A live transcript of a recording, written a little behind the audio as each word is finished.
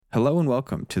Hello and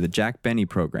welcome to the Jack Benny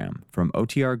program from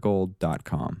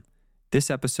OTRGold.com. This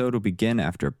episode will begin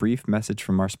after a brief message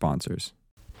from our sponsors.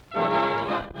 The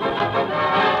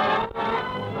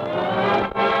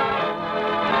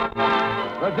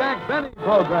Jack Benny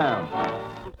program.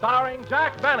 Starring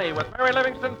Jack Benny with Mary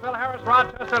Livingston, Phil Harris,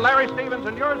 Rochester, Larry Stevens,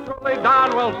 and yours truly,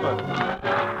 Don Wilson.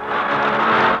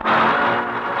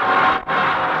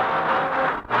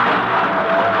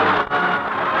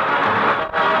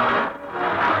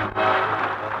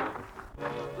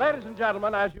 Ladies and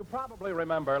gentlemen, as you probably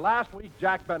remember, last week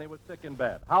Jack Benny was sick in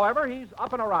bed. However, he's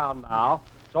up and around now,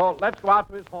 so let's go out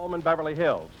to his home in Beverly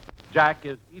Hills. Jack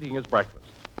is eating his breakfast.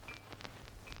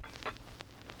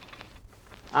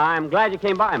 I'm glad you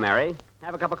came by, Mary.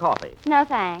 Have a cup of coffee. No,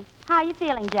 thanks. How are you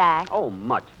feeling, Jack? Oh,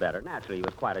 much better. Naturally, it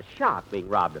was quite a shock being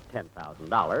robbed of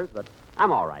 $10,000, but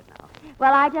I'm all right now.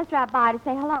 Well, I just dropped by to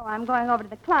say hello. I'm going over to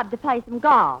the club to play some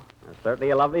golf. It's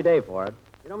certainly a lovely day for it.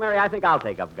 You know, Mary, I think I'll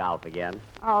take up golf again.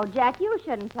 Oh, Jack, you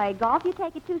shouldn't play golf. You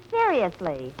take it too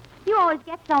seriously. You always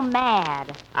get so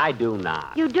mad. I do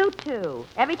not. You do, too.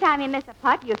 Every time you miss a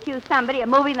putt, you accuse somebody of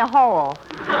moving the hole.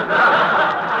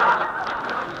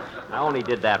 I only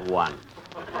did that once.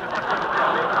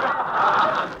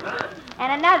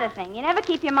 And another thing, you never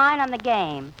keep your mind on the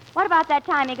game. What about that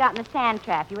time you got in the sand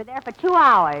trap? You were there for 2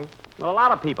 hours. Well, a lot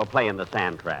of people play in the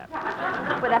sand trap.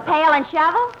 With a pail and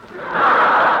shovel?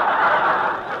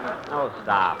 Oh,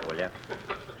 stop, will you?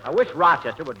 I wish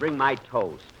Rochester would bring my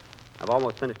toast. I've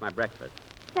almost finished my breakfast.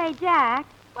 Say, Jack,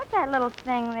 what's that little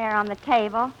thing there on the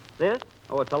table? This?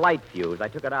 Oh, it's a light fuse. I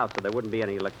took it out so there wouldn't be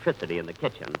any electricity in the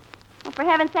kitchen. Well, for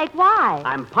heaven's sake, why?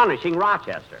 I'm punishing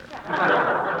Rochester.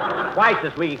 Twice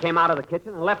this week he came out of the kitchen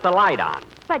and left the light on.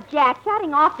 But, Jack,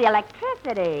 shutting off the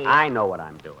electricity. I know what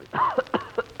I'm doing.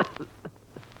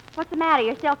 What's the matter?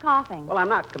 You're still coughing. Well, I'm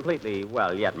not completely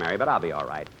well yet, Mary, but I'll be all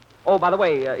right. Oh, by the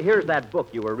way, here's that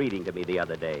book you were reading to me the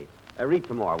other day. Read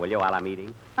some more, will you, while I'm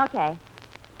eating? Okay.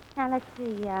 Now, let's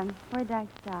see. Where did I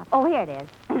stop? Oh, here it is.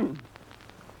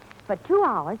 For 2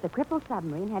 hours, the crippled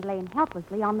submarine had lain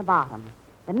helplessly on the bottom.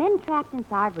 The men trapped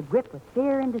inside were gripped with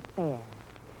fear and despair.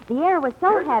 The air was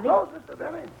so heavy... Toast, Mr.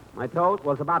 Benny. My toast?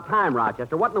 Well, it's about time,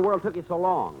 Rochester. What in the world took you so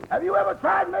long? Have you ever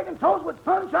tried making toast with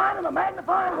sunshine and a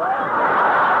magnifying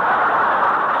glass?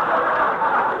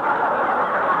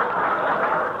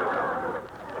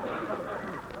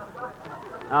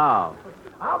 Oh.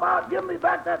 How about giving me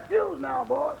back that fuse now,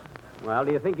 boss? Well,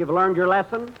 do you think you've learned your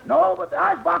lesson? No, but the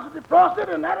icebox is defrosted,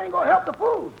 and that ain't going to help the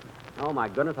food. Oh, my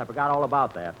goodness, I forgot all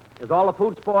about that. Is all the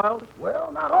food spoiled?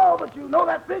 Well, not all, but you know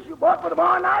that fish you bought for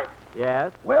tomorrow night?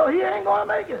 Yes. Well, he ain't going to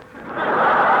make it.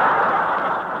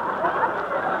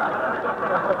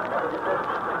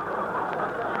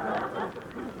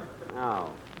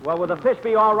 Oh. Well, would the fish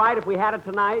be all right if we had it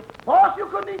tonight? Boss, you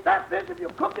couldn't eat that fish if you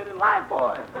cooked it in life,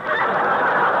 boy.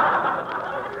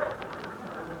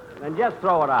 Then just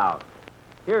throw it out.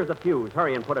 Here's the fuse.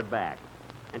 Hurry and put it back.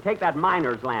 And take that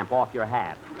miner's lamp off your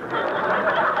hat.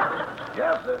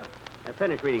 Yes, sir. Now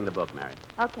finish reading the book, Mary.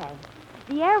 Okay.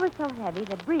 The air was so heavy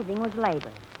that breathing was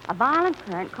labor. A violent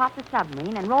current caught the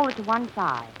submarine and rolled it to one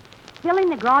side, spilling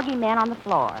the groggy men on the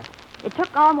floor. It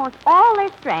took almost all their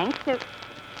strength to...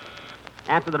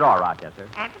 Answer the door, Rochester.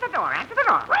 Answer the door, answer the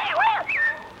door.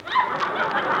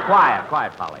 Quiet,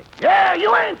 quiet, Polly. Yeah,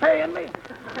 you ain't paying me.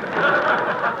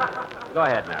 Go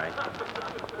ahead, Mary.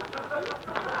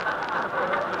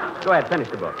 Go ahead, finish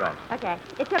the book. Go ahead. Okay.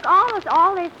 It took almost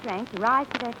all their strength to rise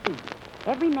to their feet.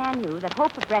 Every man knew that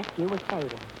hope of rescue was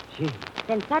fading. Gee.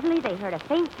 Then suddenly they heard a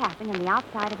faint tapping on the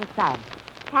outside of the sub.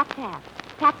 Tap, tap.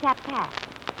 Tap, tap, tap.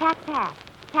 Tap, tap.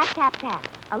 Tap, tap, tap.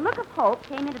 A look of hope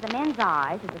came into the men's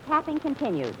eyes as the tapping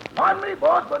continued. Pardon me,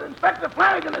 boss, but Inspector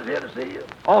Flanagan is here to see you.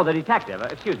 Oh, the detective.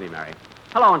 Excuse me, Mary.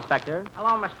 Hello, Inspector.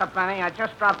 Hello, Mr. Benny. I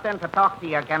just dropped in to talk to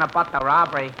you again about the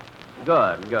robbery.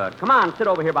 Good, good. Come on, sit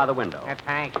over here by the window.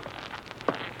 Thanks.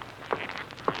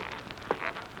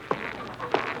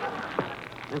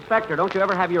 Inspector, don't you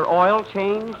ever have your oil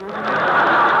changed?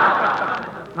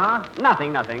 Huh?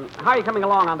 Nothing. How are you coming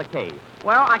along on the case?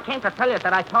 Well, I came to tell you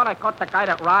that I thought I caught the guy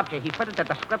that robbed you. He fitted the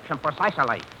description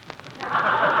precisely.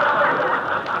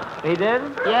 He did?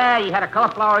 Yeah, he had a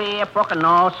cauliflower ear, broken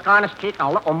nose, scar on his cheek, and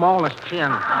a little mole in his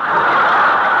chin.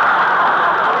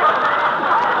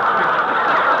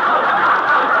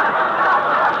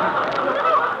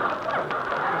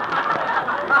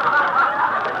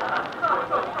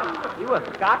 You a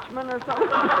Scotchman or something?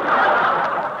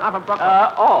 I'm from Brooklyn.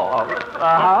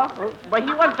 But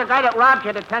he wasn't the guy that robbed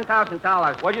you the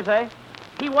 $10,000. What'd you say?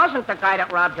 He wasn't the guy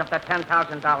that robbed you of the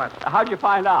 $10,000. How'd you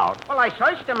find out? Well, I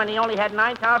searched him, and he only had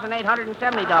 $9,870.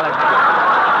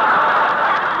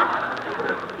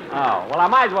 Oh, well, I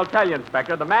might as well tell you,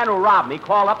 Inspector. The man who robbed me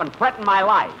called up and threatened my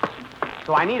life.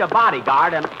 So I need a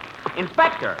bodyguard and...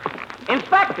 Inspector!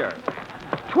 Inspector!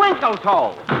 Twinkle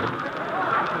toes!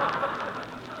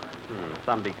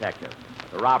 Some detective.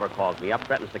 The robber calls me up,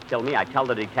 threatens to kill me. I tell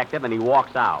the detective, and he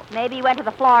walks out. Maybe he went to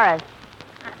the florist.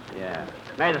 Yeah.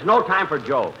 Mary, there's no time for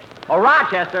jokes. Oh,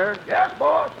 Rochester! Yes,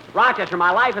 boss? Rochester, my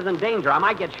life is in danger. I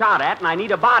might get shot at, and I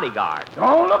need a bodyguard.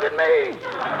 Don't look at me.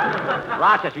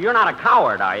 Rochester, you're not a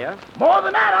coward, are you? More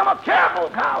than that, I'm a careful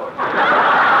coward.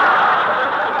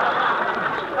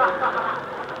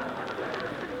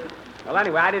 Well,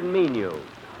 anyway, I didn't mean you.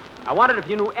 I wondered if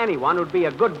you knew anyone who'd be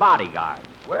a good bodyguard.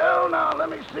 Well, now, let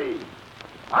me see.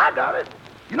 I got it.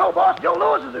 You know, boss, Joe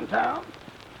Lewis is in town.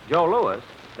 Joe Lewis,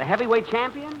 the heavyweight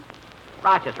champion?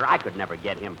 Rochester, I could never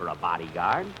get him for a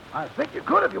bodyguard. I think you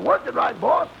could if you worked it right,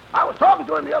 boss. I was talking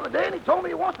to him the other day, and he told me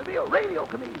he wants to be a radio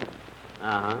comedian.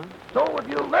 Uh-huh. So if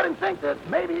you let him think that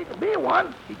maybe he could be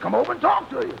one, he'd come over and talk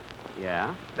to you.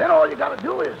 Yeah? Then all you got to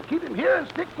do is keep him here and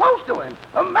stick close to him.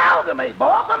 Amalgamate,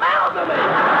 boss, amalgamate.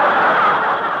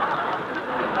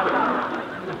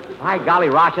 By golly,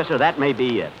 Rochester, that may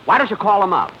be it. Why don't you call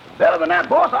him up? Better than that,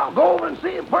 boss, I'll go over and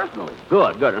see him personally.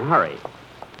 Good, and hurry.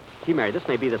 Gee, Mary, this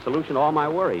may be the solution to all my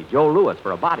worries. Joe Lewis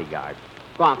for a bodyguard.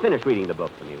 Go on, finish reading the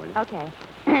book for me, will you? Okay.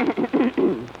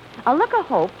 A look of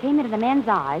hope came into the men's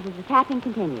eyes as the tapping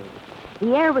continued.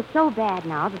 The air was so bad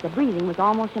now that the breathing was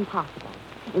almost impossible.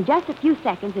 In just a few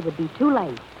seconds, it would be too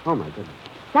late. Oh, my goodness.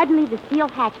 Suddenly, the steel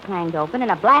hatch clanged open, and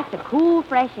a blast of cool,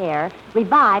 fresh air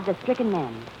revived the stricken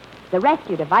men. The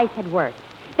rescue device had worked.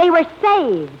 They were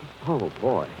saved. Oh,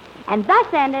 boy. And thus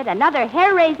ended another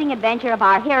hair-raising adventure of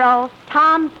our hero,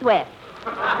 Tom Swift.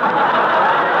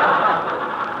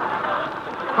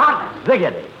 Hot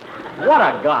ziggity. What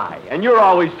a guy. And you're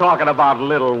always talking about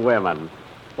little women.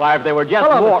 Why, if they were just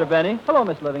Hello, more... Mr. Benny. Hello,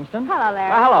 Miss Livingston. Hello,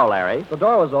 Larry. Well, hello, Larry. The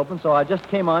door was open, so I just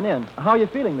came on in. How are you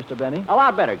feeling, Mr. Benny? A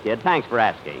lot better, kid. Thanks for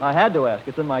asking. I had to ask.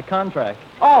 It's in my contract.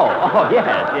 Oh,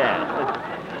 yes.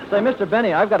 Say, Mr.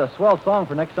 Benny, I've got a swell song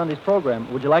for next Sunday's program.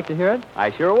 Would you like to hear it?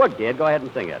 I sure would, kid. Go ahead and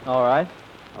sing it. All right.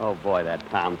 Oh, boy, that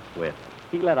Tom Swift.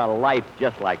 He led a life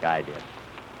just like I did.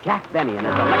 Jack Benny and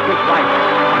his electric rifle.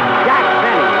 Jack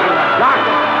Benny in the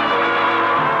darkest...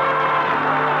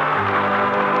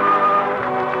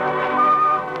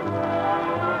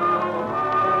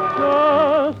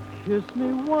 Just kiss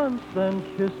me once, then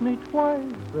kiss me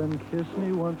twice, then kiss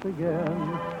me once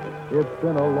again. It's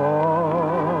been a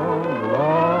long,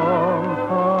 long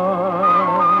time.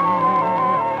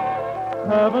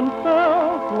 Haven't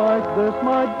felt like this,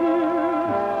 my dear,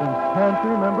 since can't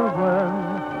remember when.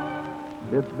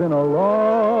 It's been a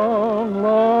long,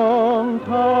 long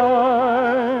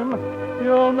time.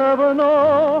 You'll never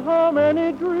know how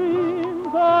many dreams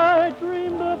I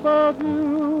dreamed about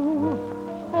you.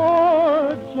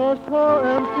 Or just how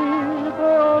empty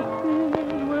they all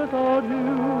seem without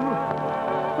you.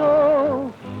 So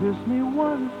kiss me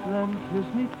once, then kiss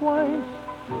me twice,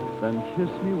 then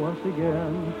kiss me once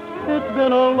again. It's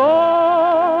been a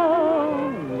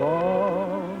long,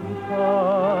 long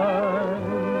time.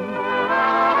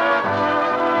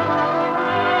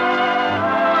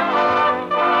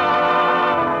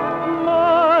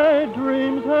 My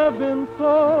dreams have been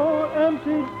so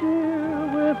empty,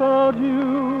 dear, without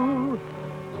you.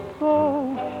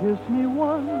 So kiss me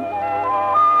once,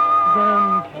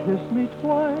 then kiss me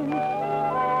twice,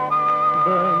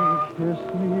 then kiss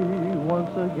me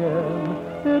once again.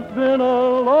 It's been a long,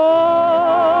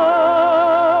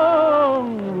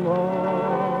 long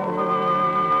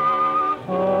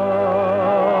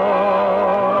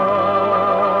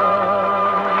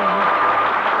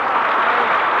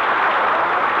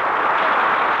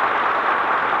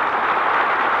time.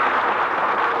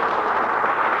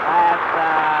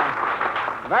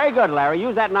 Very good, Larry.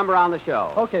 Use that number on the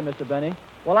show. Okay, Mr. Benny.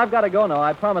 Well, I've got to go now.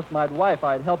 I promised my wife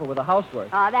I'd help her with the housework.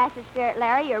 Oh, that's the spirit,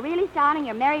 Larry. You're really starting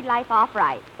your married life off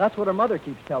right. That's what her mother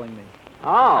keeps telling me.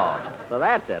 Oh, so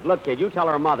that's it. Look, kid, you tell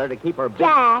her mother to keep her busy.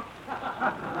 Jack.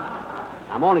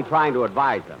 I'm only trying to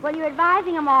advise them. Well, you're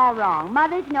advising them all wrong.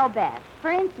 Mothers know best. For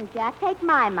instance, Jack, take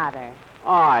my mother.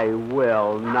 I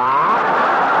will not.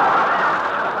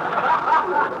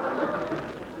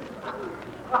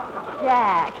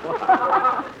 Jack.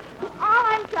 All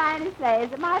I'm trying to say is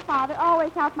that my father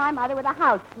always helped my mother with the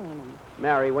house cleaning.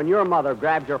 Mary, when your mother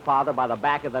grabs your father by the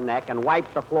back of the neck and wipes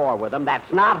the floor with him,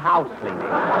 that's not house cleaning.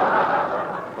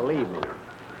 Believe me.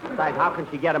 Besides, how can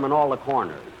she get him in all the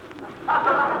corners?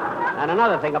 And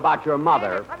another thing about your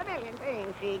mother... For the million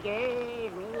things she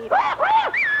gave me.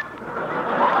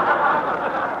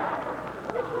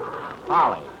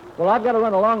 Polly. Well, I've got to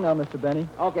run along now, Mr. Benny.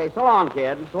 Okay, so long,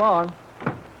 kid. So long.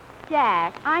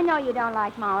 Jack, I know you don't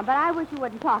like Mama, but I wish you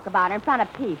wouldn't talk about her in front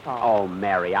of people. Oh,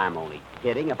 Mary, I'm only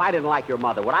kidding. If I didn't like your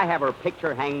mother, would I have her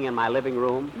picture hanging in my living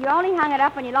room? You only hung it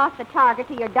up when you lost the target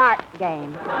to your darts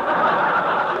game.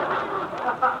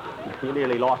 You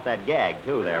nearly lost that gag,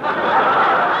 too, there.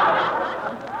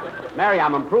 Mary,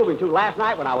 I'm improving, too. Last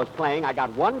night when I was playing, I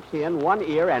got 1 chin, 1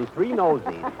 ear, and 3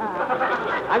 noses.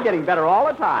 I'm getting better all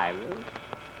the time.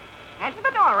 Answer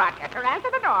the door, Rochester. Answer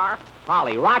the door.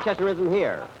 Polly, Rochester isn't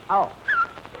here. Oh.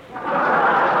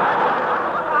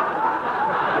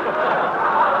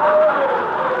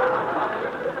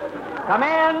 Come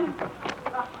in.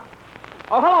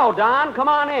 Oh, hello, Don. Come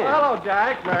on in. Hello,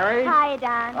 Jack, Mary. Hi,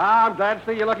 Don. I'm glad to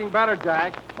see you looking better,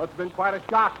 Jack. Well, it's been quite a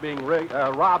shock being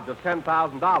robbed of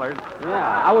 $10,000.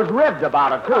 Yeah, I was ribbed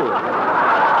about it, too.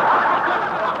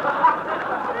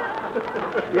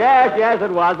 Yes,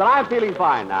 it was, but I'm feeling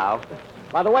fine now.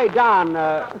 By the way, Don,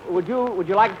 would you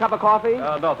like a cup of coffee?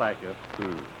 No, thank you.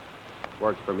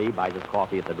 Works for me, buys his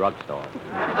coffee at the drugstore.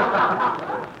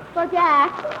 So,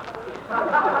 Jack,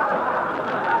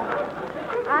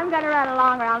 I'm going to run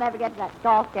along or I'll never get that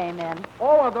golf game in.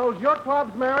 Oh, are those your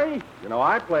clubs, Mary? You know,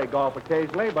 I play golf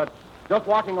occasionally, but just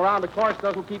walking around the course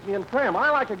doesn't keep me in trim. I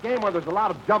like a game where there's a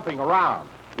lot of jumping around.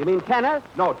 You mean tennis?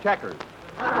 No, checkers.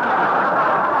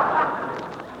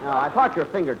 No, I thought your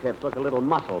fingertips looked a little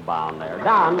muscle-bound there.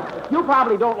 Don, you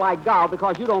probably don't like golf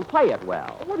because you don't play it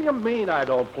well. What do you mean I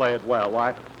don't play it well?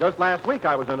 Why, just last week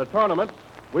I was in a tournament.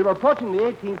 We were approaching the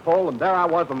 18th hole, and there I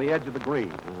was on the edge of the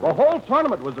green. The whole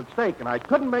tournament was at stake, and I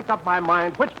couldn't make up my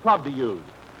mind which club to use.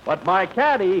 But my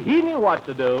caddy, he knew what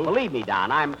to do. Believe me,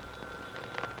 Don,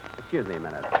 Excuse me a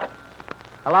minute.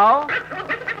 Hello?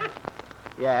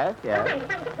 Yes.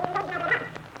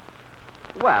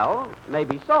 Well,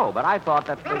 maybe so, but I thought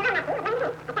that...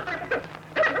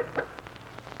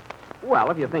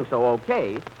 Well, if you think so,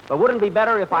 okay. But wouldn't it be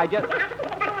better if I just...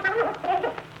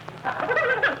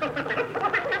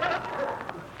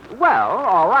 Well,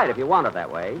 all right, if you want it that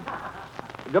way.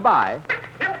 Goodbye.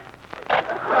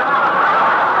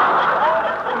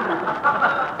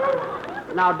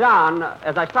 Now, Don,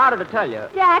 as I started to tell you...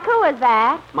 Jack, who is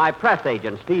that? My press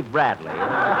agent, Steve Bradley.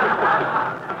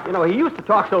 You know, he used to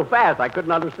talk so fast I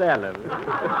couldn't understand him.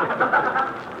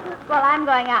 Well, I'm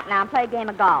going out now and play a game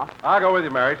of golf. I'll go with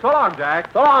you, Mary. So long,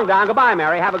 Jack. So long, Don. Goodbye,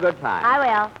 Mary. Have a good time. I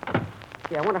will.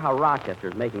 Gee, I wonder how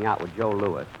Rochester's making out with Joe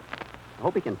Lewis. I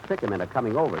hope he can trick him into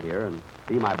coming over here and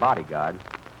be my bodyguard.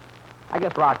 I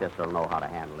guess Rochester will know how to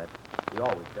handle it. He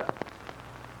always does.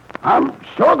 I'm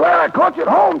sure glad I caught you at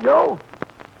home, Joe.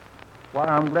 Why,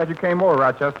 I'm glad you came over,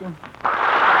 Rochester.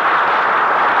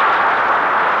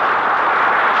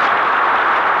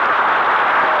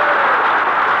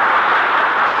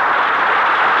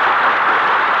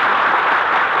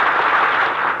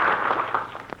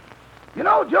 You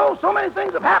know, Joe, so many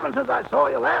things have happened since I saw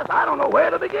you last, I don't know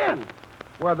where to begin.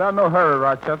 Well, there's no hurry,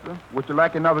 Rochester. Would you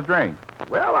like another drink?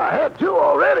 Well, I had 2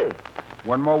 already.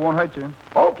 One more won't hurt you.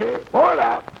 Okay, pour it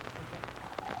out.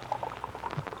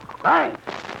 Thanks.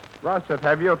 Rochester,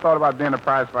 have you ever thought about being a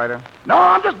prize fighter? No,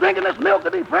 I'm just drinking this milk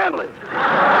to be friendly.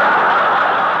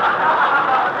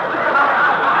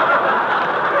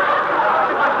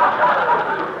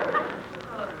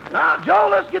 Now, Joe,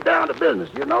 let's get down to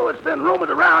business. You know, it's been rumored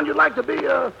around you'd like to be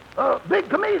a big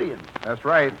comedian. That's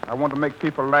right. I want to make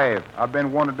people laugh. I've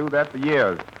been wanting to do that for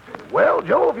years. Well,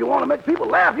 Joe, if you want to make people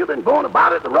laugh, you've been going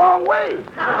about it the wrong way.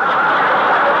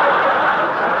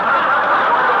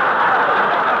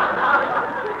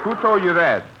 Who told you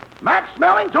that? Max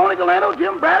Smelling, Tony Galeno,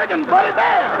 Jim Braddock, and Buddy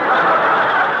Bear.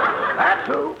 That's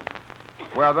who.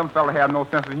 Well, them fellas have no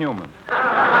sense of humor.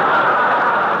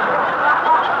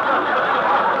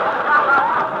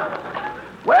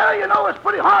 Well, you know, it's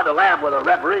pretty hard to laugh with a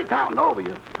referee counting over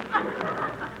you.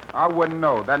 I wouldn't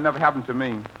know. That never happened to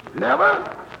me. Never?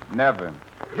 Never.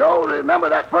 Joe, remember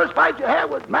that first fight you had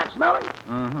with Max Smelling?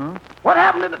 Mm-hmm. What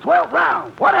happened in the 12th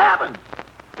round? What happened?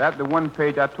 That's the one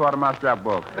page I tore out of my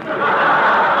scrapbook.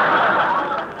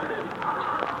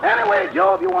 Anyway,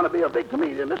 Joe, if you want to be a big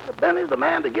comedian, Mr. Benny's the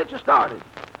man to get you started.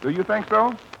 Do you think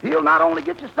so? He'll not only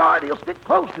get you started, he'll stick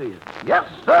close to you. Yes,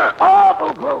 sir,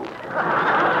 awful close.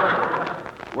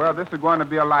 Well, this is going to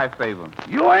be a lifesaver.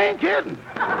 You ain't kidding.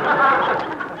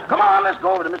 Come on, let's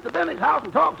go over to Mr. Benny's house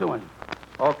and talk to him.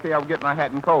 Okay, I'll get my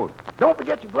hat and coat. Don't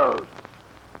forget your gloves.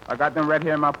 I got them right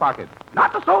here in my pocket.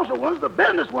 Not the social ones, the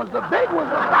business ones, the big ones,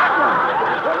 the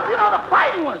fat ones. You know, the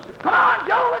fighting ones. Come on,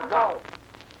 Joe, let's go.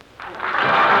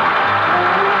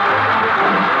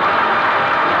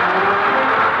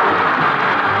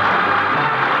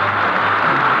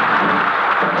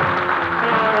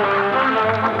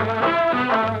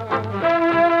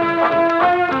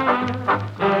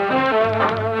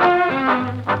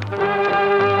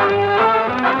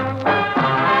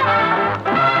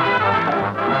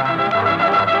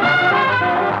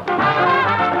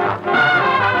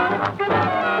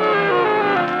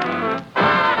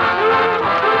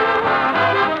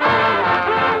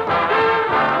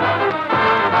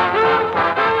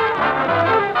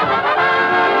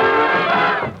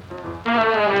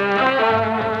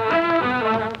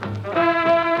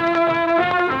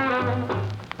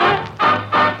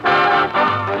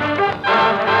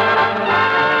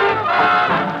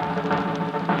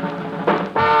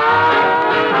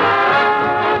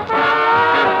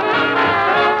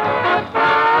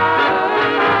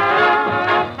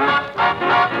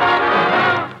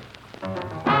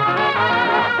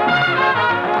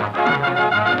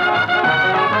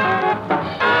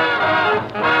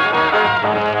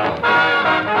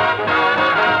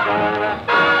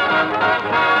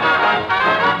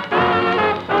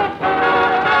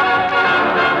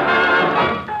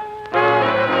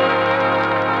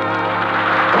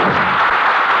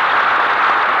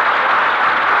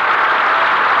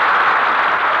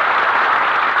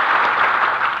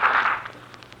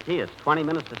 it's 20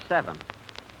 minutes to 7.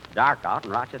 Dark out,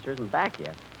 and Rochester isn't back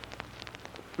yet.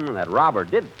 That robber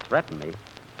did threaten me.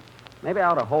 Maybe I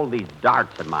ought to hold these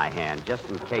darts in my hand, just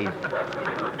in case.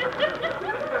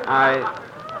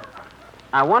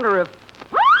 I wonder if...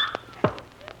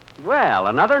 Well,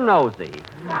 another nosy.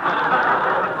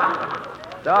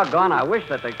 Doggone, I wish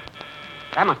that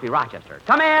That must be Rochester.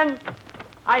 Come in!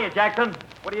 Hiya, Jackson.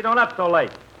 What are you doing up so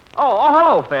late? Oh,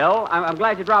 hello, Phil. I'm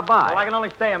glad you dropped by. Well, I can only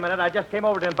stay a minute. I just came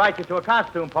over to invite you to a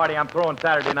costume party I'm throwing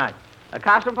Saturday night. A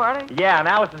costume party? Yeah, and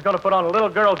Alice is going to put on a little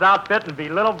girl's outfit and be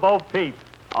little Bo Peep.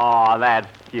 Oh, that's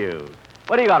cute.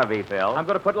 What are you going to be, Phil? I'm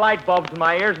going to put light bulbs in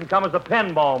my ears and come as a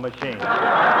pinball machine.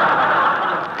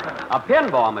 A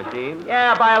pinball machine?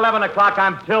 Yeah, by 11 o'clock,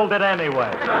 I'm tilted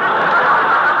anyway.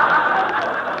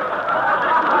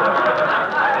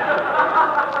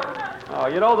 Oh,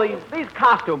 you know, these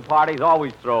costume parties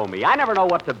always throw me. I never know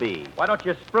what to be. Why don't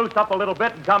you spruce up a little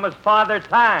bit and come as Father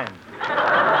Time?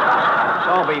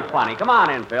 Don't be funny. Come on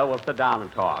in, Phil. We'll sit down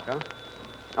and talk, huh?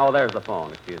 Oh, there's the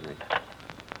phone. Excuse me.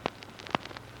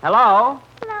 Hello?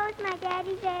 Hello, is my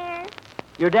daddy there?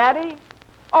 Your daddy?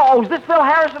 Oh, is this Phil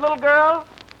Harris, the little girl?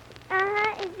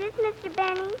 Uh-huh. Is this Mr.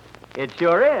 Benny? It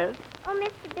sure is. Oh,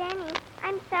 Mr. Benny,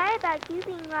 I'm sorry about you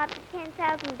being robbed of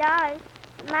 $10,000.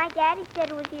 My daddy said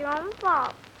it was your own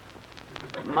fault.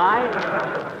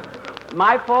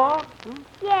 My fault?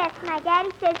 Yes, my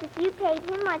daddy says if you paid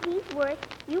him what he's worth,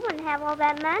 you wouldn't have all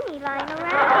that money lying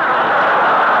around.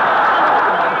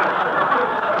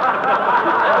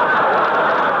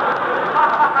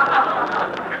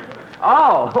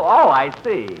 Oh, I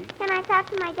see. Can I talk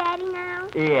to my daddy now?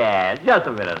 Yeah, just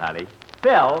a minute, honey.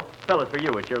 Phil, it's for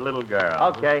you. It's your little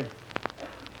girl. Okay.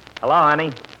 Hello,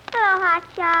 honey. Hello,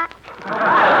 hotshot.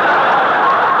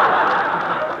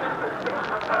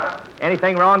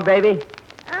 Anything wrong, baby?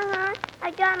 Uh-huh.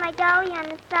 I got my dolly on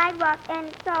the sidewalk and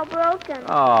it's all broken.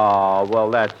 Oh, well,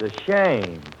 that's a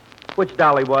shame. Which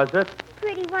dolly was it?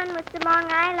 Pretty one with the long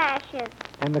eyelashes.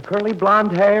 And the curly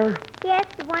blonde hair? Yes,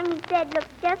 the one you said looks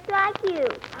just like you.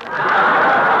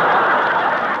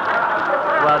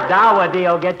 Well, Dowdy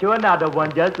will get you another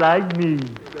one just like me.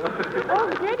 Oh,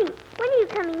 goody. When are you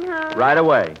coming home? Right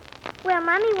away. Well,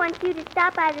 Mommy wants you to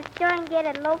stop by the store and get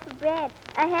a loaf of bread,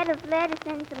 a head of lettuce,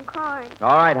 and some corn.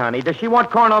 All right, honey. Does she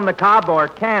want corn on the cob or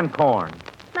canned corn?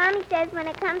 Mommy says when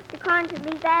it comes to corn to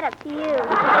leave that up to you.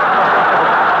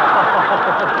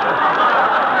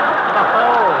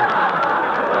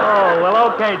 Oh, well,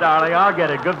 okay, darling. I'll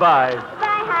get it. Goodbye.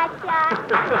 Bye,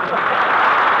 hotshot.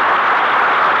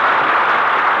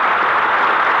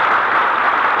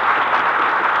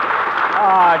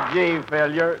 Oh, gee,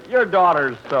 Phil, your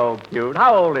daughter's so cute.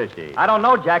 How old is she? I don't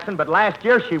know, Jackson, but last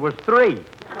year she was 3.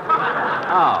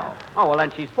 Oh, well,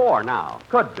 then she's 4 now.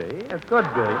 Could be. It could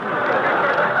be.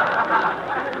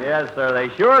 Yes, sir, they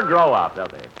sure grow up,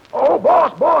 don't they? Oh,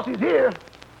 boss, he's here.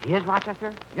 He is,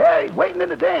 Rochester? Yeah, he's waiting in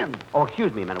the den. Oh,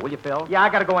 excuse me a minute, will you, Phil? Yeah, I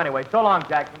gotta go anyway. So long,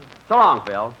 Jackson. So long,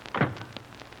 Phil.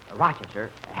 Rochester,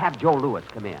 have Joe Lewis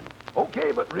come in.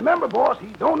 Okay, but remember, boss,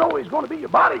 he don't know he's going to be your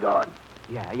bodyguard.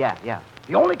 Yeah.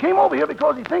 He only came over here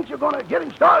because he thinks you're going to get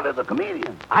him started as a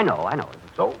comedian. I know.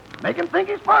 So make him think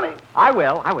he's funny. I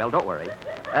will, don't worry.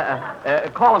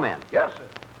 Call him in. Yes, sir.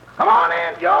 Come on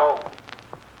in, Joe.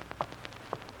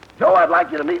 Joe, I'd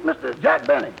like you to meet Mr. Jack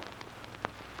Benny.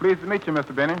 Pleased to meet you,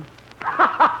 Mr. Benny.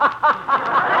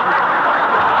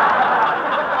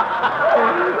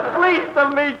 Pleased to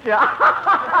meet you.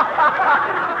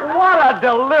 What a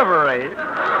delivery.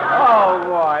 Oh,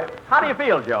 boy. How do you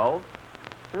feel, Joe?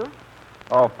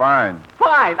 Oh, fine.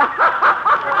 Fine. That's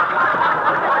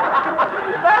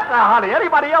a honey.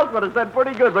 Anybody else would have said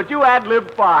pretty good, but you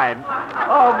ad-libbed fine.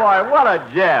 Oh, boy, what a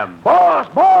gem. Boss,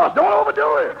 don't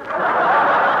overdo it.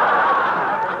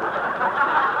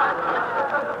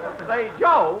 Say,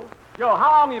 Joe,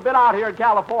 how long have you been out here in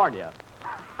California?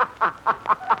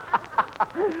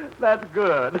 That's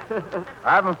good.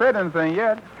 I haven't said anything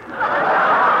yet.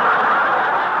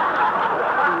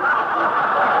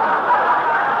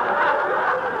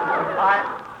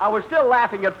 I was still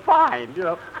laughing at fine,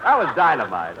 That was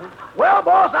dynamite. Huh? Well,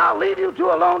 boss, I'll leave you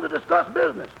two alone to discuss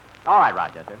business. All right,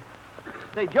 Rochester.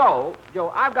 Say, Joe,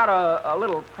 I've got a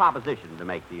little proposition to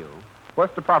make to you.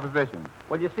 What's the proposition?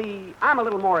 Well, you see, I'm a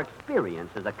little more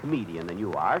experienced as a comedian than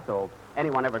you are, so if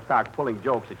anyone ever starts pulling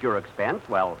jokes at your expense,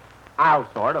 well, I'll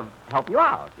sort of help you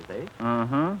out, you see.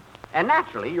 Mm-hmm. And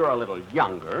naturally, you're a little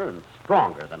younger and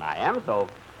stronger than I am, so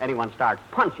if anyone starts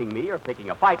punching me or picking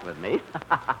a fight with me,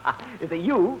 you see,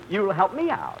 you'll help me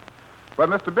out. But,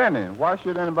 Mr. Benny, why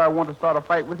should anybody want to start a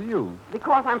fight with you?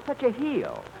 Because I'm such a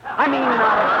heel. I mean,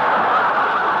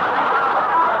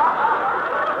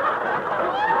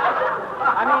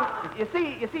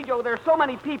 You see, Joe, there are so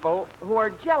many people who are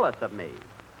jealous of me.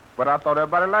 But I thought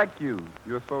everybody liked you.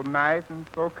 You're so nice and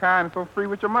so kind and so free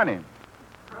with your money.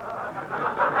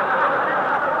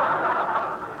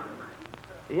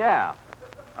 Yeah.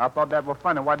 I thought that was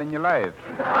funny. Why didn't you laugh?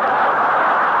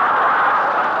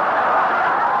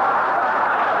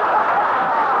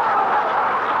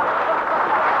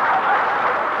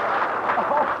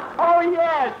 Oh,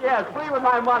 yes, free with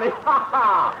my money.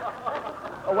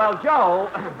 Well, Joe...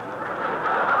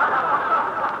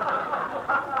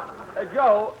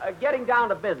 Joe, getting down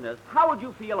to business, how would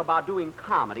you feel about doing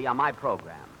comedy on my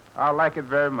program? I like it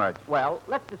very much. Well,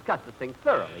 let's discuss this thing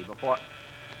thoroughly before...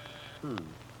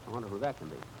 I wonder who that can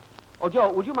be. Oh,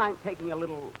 Joe, would you mind taking a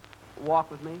little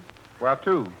walk with me? Well,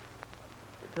 too.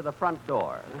 To the front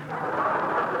door.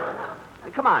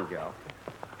 Come on, Joe.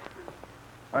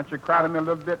 Aren't you crowding me a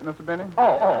little bit, Mr. Benny?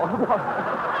 Oh,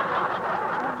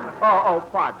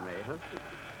 pardon me.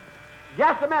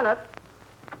 Just a minute.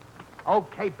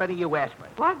 Okay, Benny, you asked me.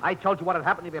 What? I told you what had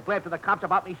happened if you blabbed to the cops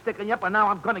about me sticking you up, and now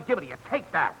I'm going to give it to you.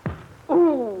 Take that.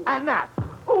 Ooh. And that.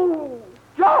 Ooh.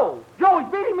 Joe, he's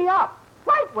beating me up.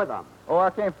 Fight with him. Oh, I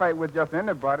can't fight with just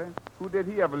anybody. Who did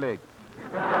he ever lick?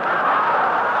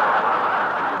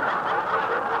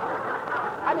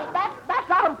 I mean, that's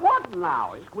not important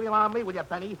now. You squeal on me with you,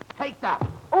 Benny. Take that.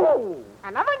 Ooh.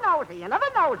 Another nosy.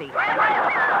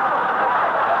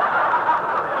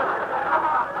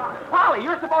 Polly,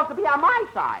 you're supposed to be on my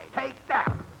side. Take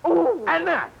that. Ooh. And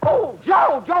that. Oh,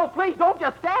 Joe, please don't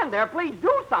just stand there. Please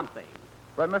do something.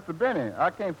 But, Mr. Benny, I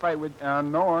can't fight with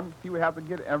unknown. He would have to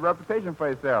get a reputation for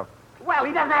himself. Well,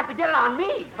 he doesn't have to get it on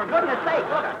me, for goodness sake.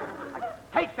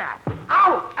 Take that.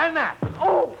 Ouch! And that.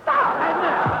 Oh, stop! And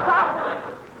that. Stop!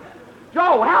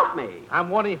 Joe, help me. I'm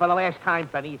warning you for the last time,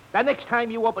 Benny. The next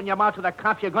time you open your mouth to the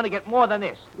cops, you're going to get more than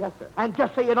this. Yes, sir. And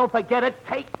just so you don't forget it,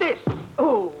 take this.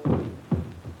 Ooh.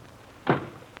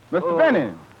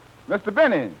 Mr. Mr.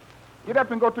 Benny, get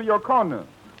up and go to your corner.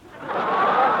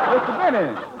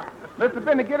 Mr.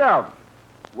 Benny, get out.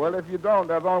 Well, if you don't,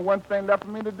 there's only one thing left for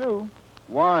me to do.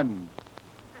 1,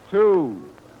 2,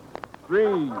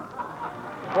 3,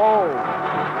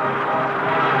 4.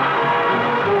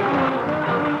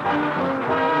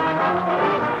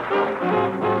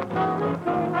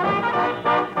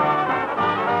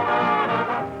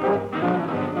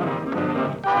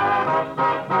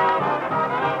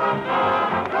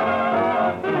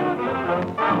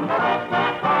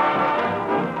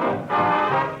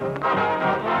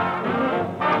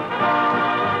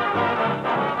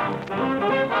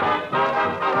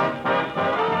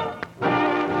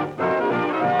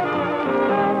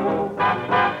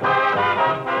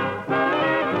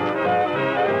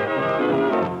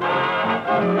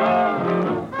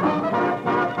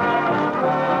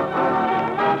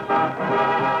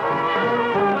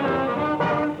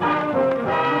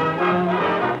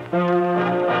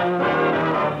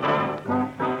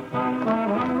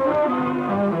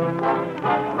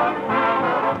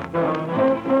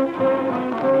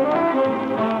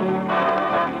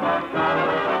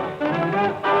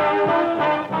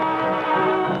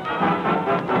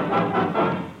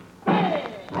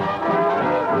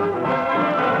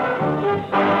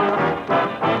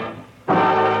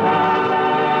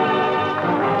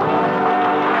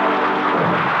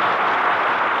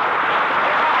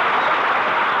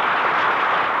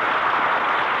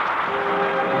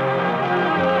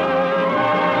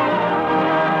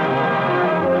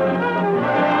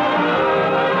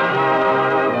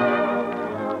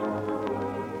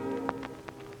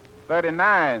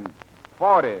 $39,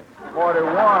 $40,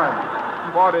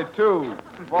 $41, $42,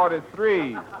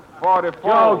 $43,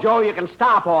 $44. Joe, you can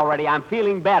stop already. I'm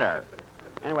feeling better.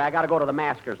 Anyway, I got to go to the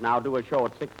Maskers now, do a show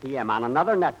at 6 p.m. on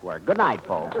another network. Good night,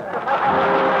 folks.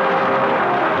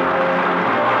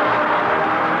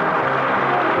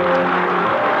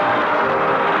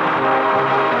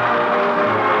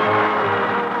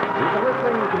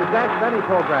 Jack Benny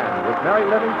program with Mary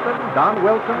Livingston, Don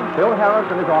Wilson, Bill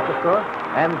Harris and his orchestra,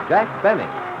 and Jack Benny.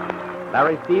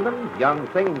 Larry Stevens, young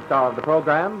singing star of the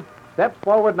program, steps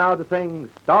forward now to sing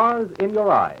Stars in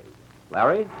Your Eyes.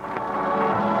 Larry?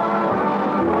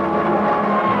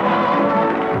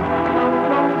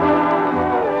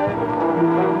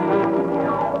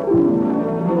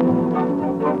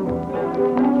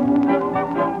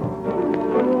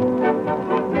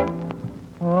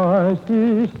 I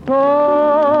see stars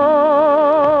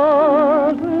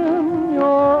in your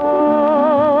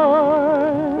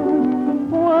eyes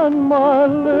when my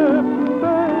lips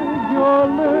beg your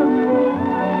lips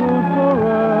to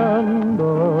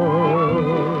surrender.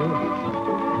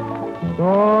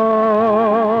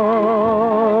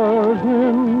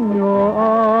 your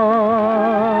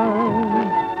eyes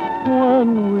when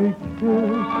we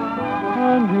kiss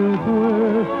and you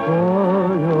whisper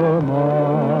you're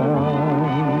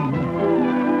mine.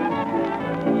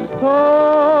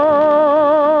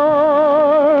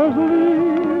 Stars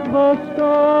leave the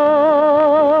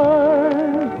skies,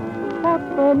 but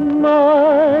the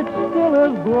night still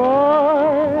is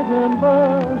bright in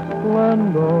their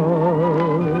splendor.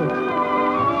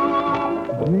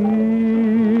 Deep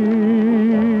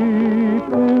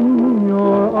in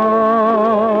your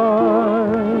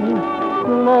eyes,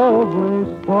 lovely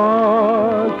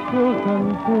stars still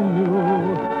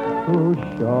continue to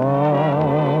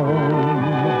shine.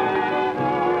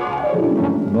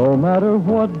 No matter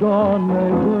what dawn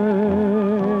may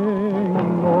bring,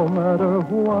 no matter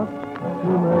what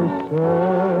you may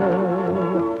say,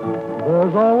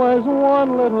 there's always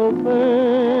one little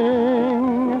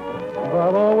thing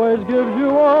that always gives you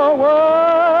away.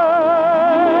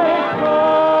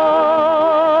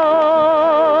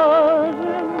 Stars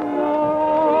in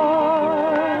night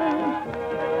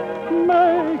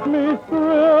make me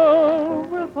thrill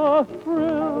with a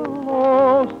thrill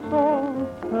oh so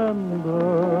tender.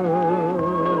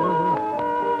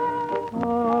 I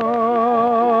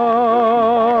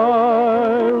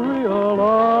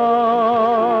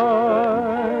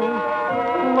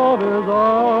realize love is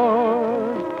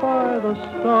ours by the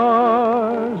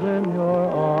stars in your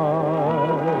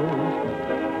eyes.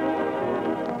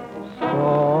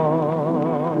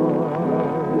 Stars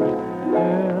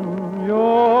in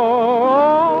your eyes.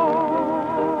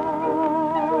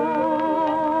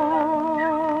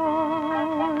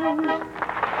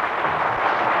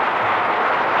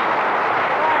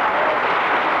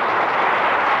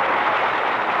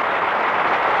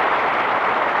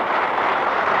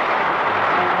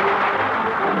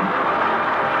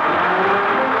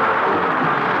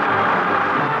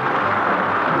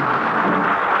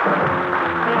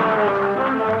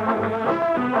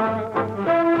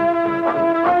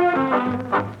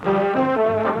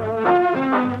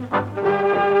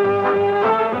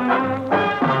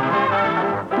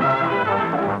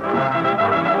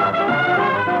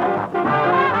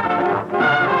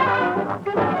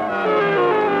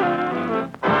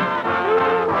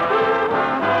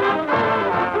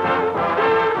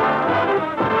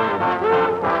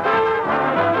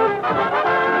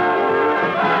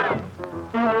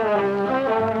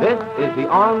 This is the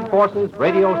Armed Forces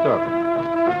Radio Service.